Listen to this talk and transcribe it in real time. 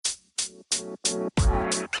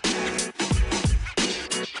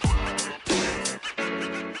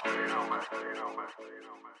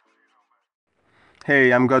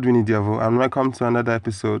Hey, I'm Godwin Idiavo, and welcome to another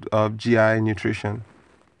episode of GI Nutrition.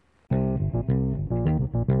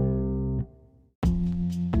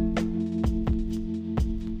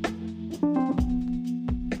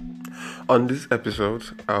 On this episode,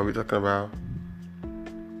 I'll be talking about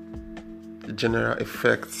the general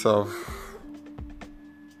effects of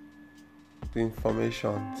the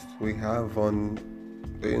information we have on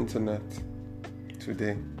the internet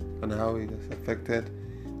today and how it has affected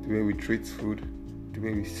the way we treat food, the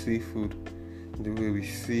way we see food, and the way we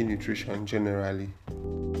see nutrition generally.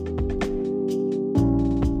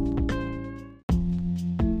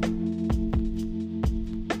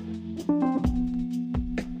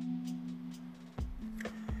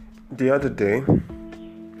 The other day,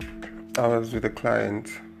 I was with a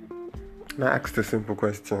client and I asked a simple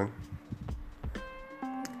question.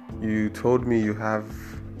 You told me you have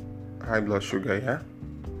high blood sugar, yeah?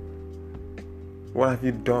 What have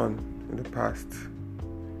you done in the past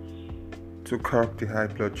to curb the high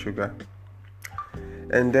blood sugar?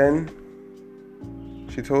 And then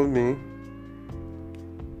she told me,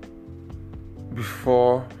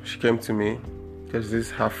 before she came to me, because this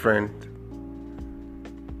is her friend,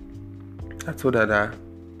 I told her that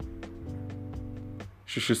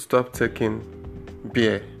she should stop taking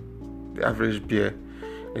beer, the average beer,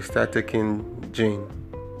 and start taking gin,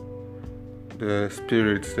 the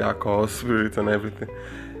spirits, the alcohol spirits and everything.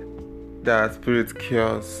 That spirit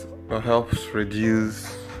cures or helps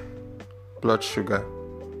reduce blood sugar.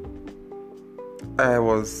 I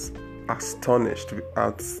was astonished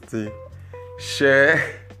at the sheer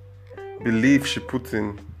belief she put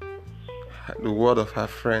in the word of her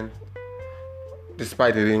friend,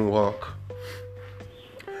 despite it didn't work.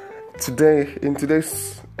 Today, in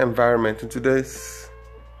today's environment, in today's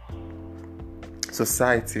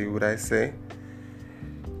society, would I say,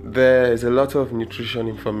 there is a lot of nutrition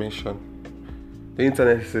information. The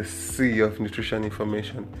internet is a sea of nutrition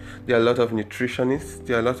information. There are a lot of nutritionists,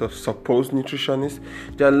 there are a lot of supposed nutritionists,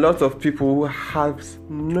 there are a lot of people who have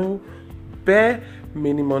no bare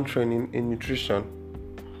minimum training in nutrition,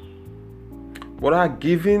 but are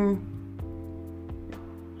giving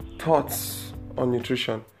thoughts on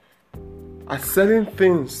nutrition, are selling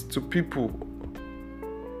things to people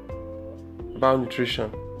about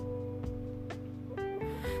nutrition.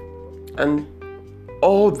 And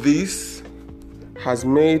all this has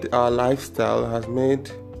made our lifestyle, has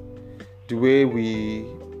made the way we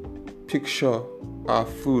picture our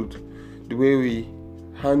food, the way we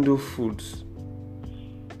handle foods,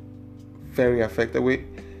 very affected.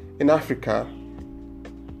 In Africa,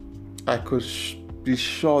 I could be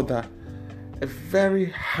sure that a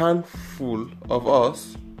very handful of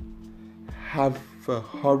us have a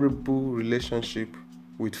horrible relationship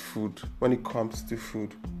with food when it comes to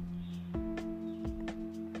food.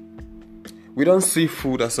 We don't see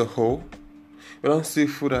food as a whole. We don't see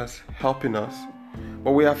food as helping us.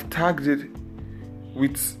 But we have tagged it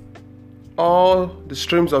with all the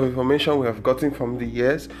streams of information we have gotten from the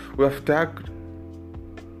years. We have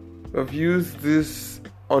used this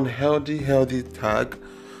healthy tag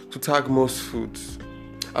to tag most foods.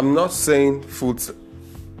 I'm not saying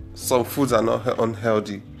some foods are not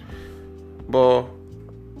unhealthy, but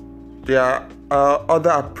there are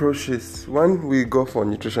other approaches. When we go for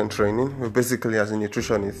nutrition training, we basically, as a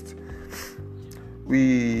nutritionist,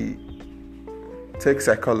 we take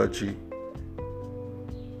psychology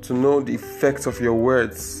to know the effects of your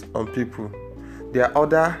words on people. There are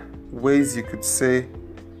other ways you could say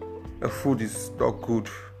a food is not good.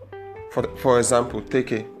 For example,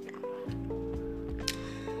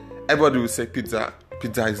 everybody will say pizza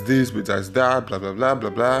is this, pizza is that, blah blah blah blah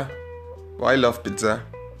blah. But I love pizza.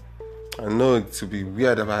 I know it to be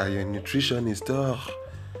weird about your nutritionist.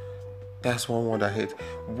 That's one word I hate.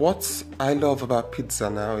 What I love about pizza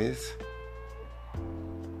now is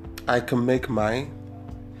I can make mine.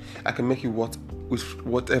 I can make it with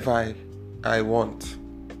whatever I want.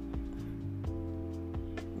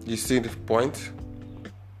 You see the point?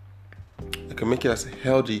 I can make it as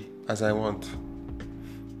healthy as I want.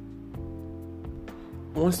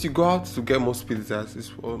 Once you go out to get most pizzas,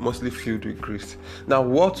 it's mostly filled with grease. Now,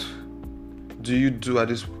 what do you do at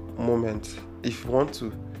this moment if you want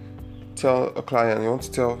to tell a client, you want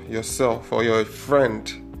to tell yourself or your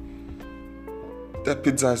friend that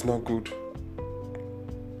pizza is not good?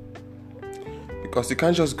 Because you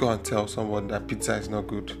can't just go and tell someone that pizza is not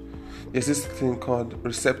good. There's this thing called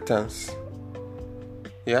receptance.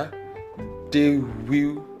 Yeah? They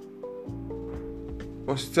will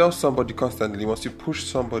once you tell somebody constantly, once you push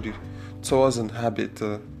somebody towards a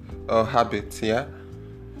habit, yeah,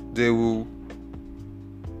 they will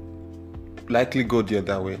likely go the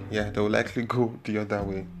other way. Yeah, they will likely go the other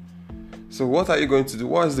way. So what are you going to do?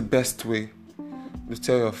 What is the best way to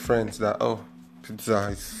tell your friends that, oh, pizza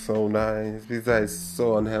is so nice, pizza is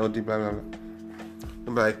so unhealthy, blah, blah,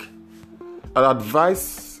 blah. Like, an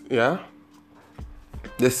advice, yeah,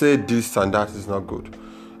 they say this and that is not good.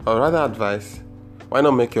 Or rather advice, why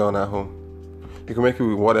not make your own at home? You can make it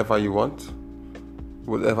with whatever you want,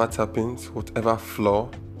 whatever toppings, whatever flour.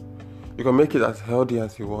 You can make it as healthy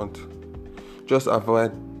as you want. Just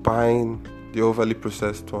avoid buying the overly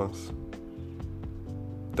processed ones.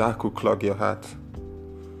 That could clog your heart.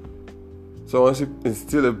 So once you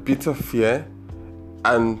instill a bit of fear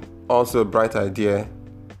and also a bright idea,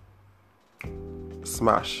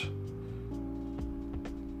 smash.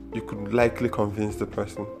 You could likely convince the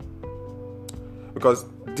person. Because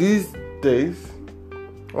these days,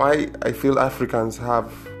 why I feel Africans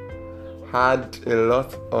have had a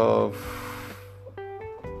lot of,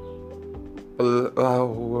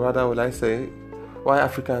 rather would I say, why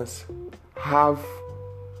Africans have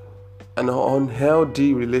an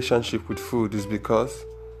unhealthy relationship with food is because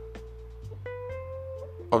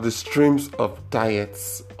of the streams of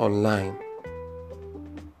diets online.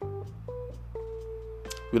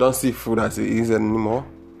 We don't see food as it is anymore.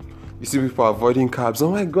 You see people avoiding carbs. Oh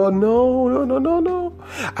my God, no.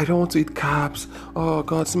 I don't want to eat carbs. Oh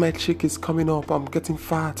God, my cheek is coming up. I'm getting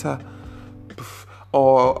fatter.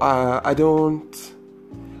 Or I don't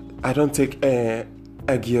take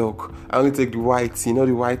egg yolk. I only take the whites. You know,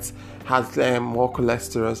 the whites has more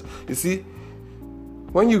cholesterol. You see,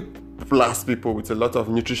 when you blast people with a lot of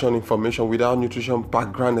nutrition information without nutrition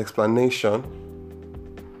background explanation,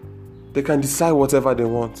 they can decide whatever they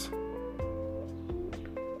want.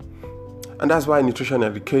 And that's why nutrition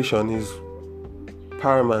education is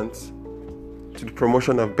paramount to the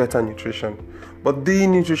promotion of better nutrition. But the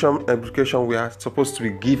nutrition education we are supposed to be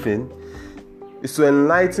giving is to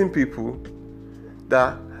enlighten people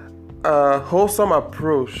that a wholesome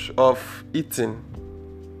approach of eating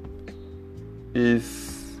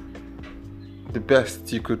is the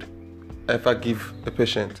best you could ever give a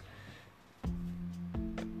patient.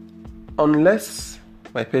 Unless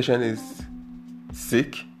my patient is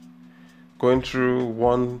sick, going through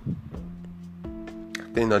one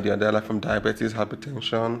thing or the other, like from diabetes,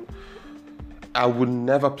 hypertension, I would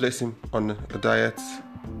never place him on a diet.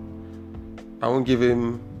 I won't give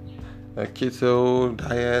him a keto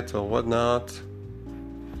diet or whatnot.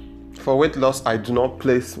 For weight loss, I do not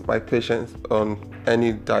place my patients on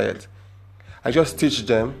any diet. I just teach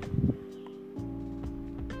them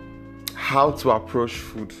how to approach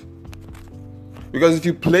food. Because if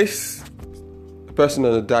you place a person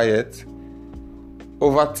on a diet,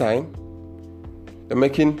 over time, you're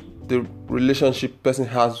making the relationship person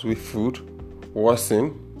has with food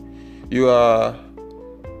worsen. Your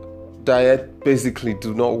diet basically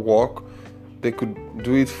do not work. They could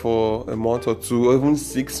do it for a month or two, or even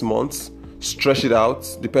 6 months, stretch it out,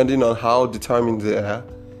 depending on how determined they are.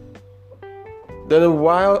 Then a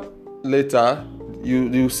while later,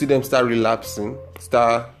 you see them start relapsing,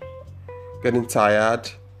 start getting tired,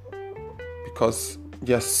 because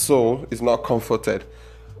their soul is not comforted.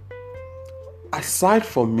 Aside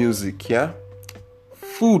from music, yeah,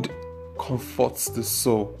 food comforts the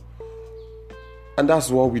soul. And that's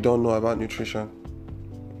what we don't know about nutrition.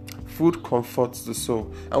 Food comforts the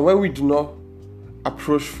soul. And when we do not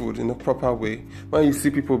approach food in a proper way, when you see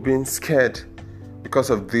people being scared because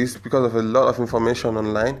of this, because of a lot of information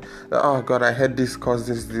online, that, oh God, I heard this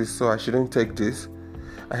causes this, so I shouldn't take this.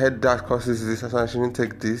 I heard that causes this, so I shouldn't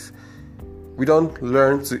take this. We don't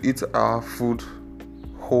learn to eat our food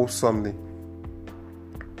wholesomely.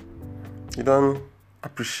 We don't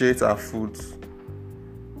appreciate our food.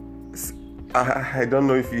 I don't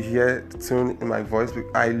know if you hear the tone in my voice, but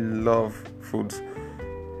I love food.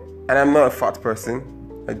 And I'm not a fat person.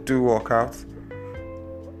 I do work out.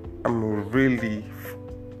 I'm a really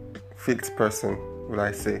fit person, would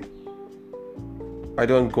I say. I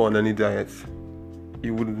don't go on any diet.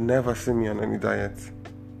 You would never see me on any diet.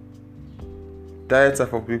 Diets are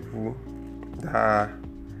for people that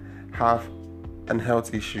have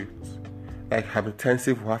health issues. Like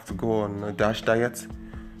hypertensive who have to go on a DASH diet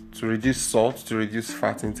to reduce salt, to reduce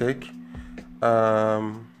fat intake.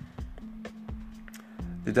 The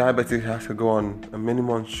diabetic has to go on a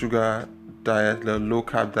minimum sugar diet, a low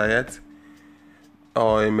carb diet,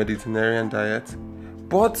 or a Mediterranean diet.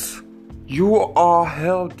 But you are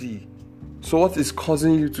healthy. So what is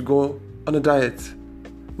causing you to go on a diet?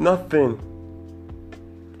 Nothing.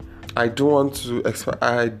 I do want to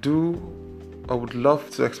I would love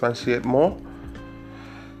to expatiate more,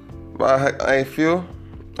 but I feel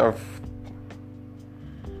I've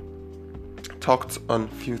talked on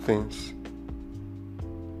few things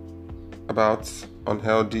about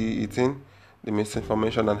unhealthy eating, the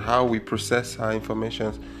misinformation, and how we process our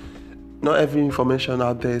information. Not every information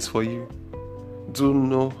out there is for you. Do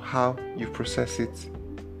know how you process it.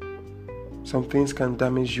 Some things can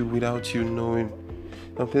damage you without you knowing.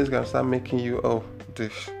 Some things can start making you, oh,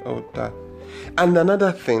 this, oh, that. And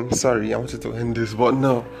another thing, sorry, I wanted to end this, but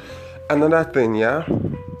no. Another thing, yeah?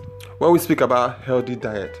 When we speak about healthy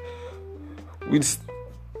diet,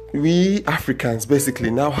 we Africans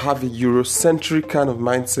basically now have a Eurocentric kind of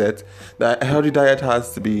mindset that a healthy diet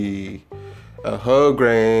has to be whole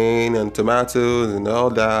grain and tomatoes and all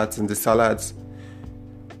that and the salads.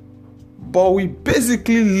 But we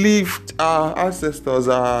basically lived, our ancestors,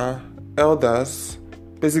 our elders,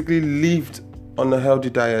 basically lived on a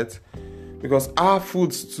healthy diet because our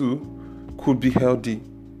foods too could be healthy.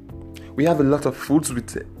 We have a lot of foods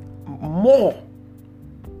with more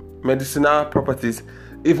medicinal properties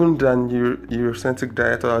even than Eurocentric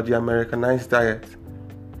diet or the Americanized diet.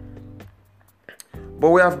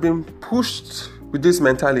 But we have been pushed with this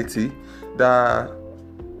mentality that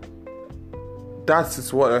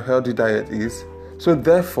is what a healthy diet is. So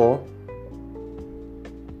therefore,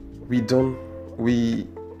 we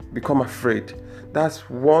become afraid. That's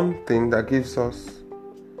one thing that gives us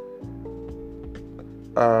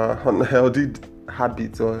unhealthy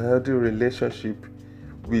habits or healthy relationship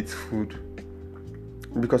with food.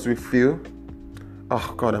 Because we feel,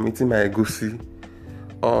 oh God, I'm eating my egusi,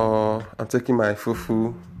 or I'm taking my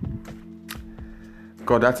fufu.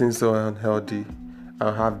 God, that thing's so unhealthy.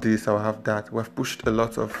 I'll have this, I'll have that. We've pushed a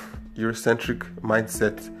lot of Eurocentric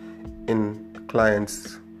mindset in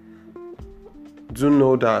clients. Do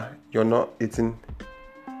know that you're not eating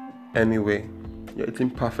anyway. You're eating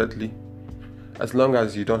perfectly. As long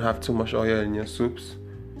as you don't have too much oil in your soups,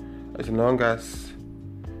 as long as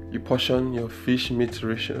you portion your fish meat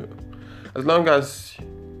ratio, as long as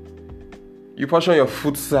you portion your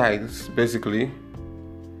food size basically,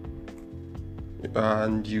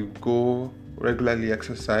 and you go regularly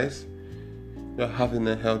exercise, you're having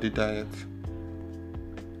a healthy diet.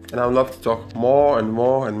 And I would love to talk more and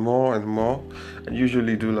more and more and more. I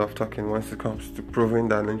usually do love talking once it comes to proving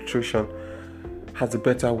that nutrition has a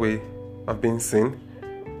better way of being seen.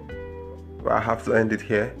 But I have to end it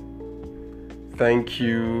here. Thank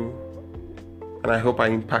you, and I hope I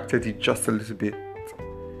impacted you just a little bit.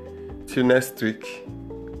 Till next week,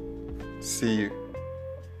 see you.